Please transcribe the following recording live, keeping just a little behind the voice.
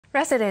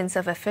Residents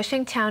of a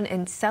fishing town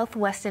in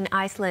southwestern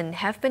Iceland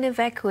have been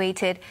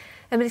evacuated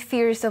amid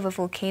fears of a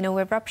volcano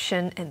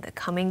eruption in the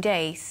coming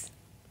days.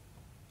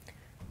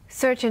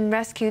 Search and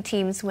rescue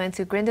teams went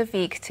to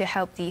Grindavik to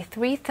help the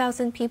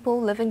 3,000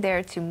 people living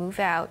there to move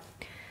out.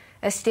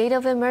 A state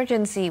of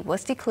emergency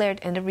was declared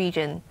in the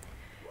region.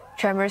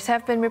 Tremors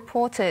have been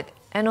reported,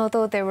 and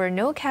although there were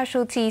no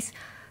casualties,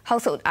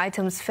 household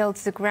items fell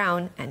to the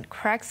ground and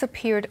cracks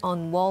appeared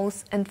on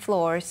walls and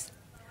floors.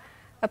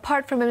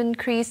 Apart from an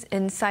increase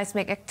in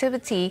seismic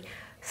activity,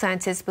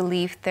 scientists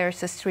believe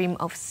there's a stream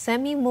of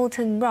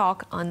semi-molten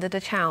rock under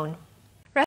the town.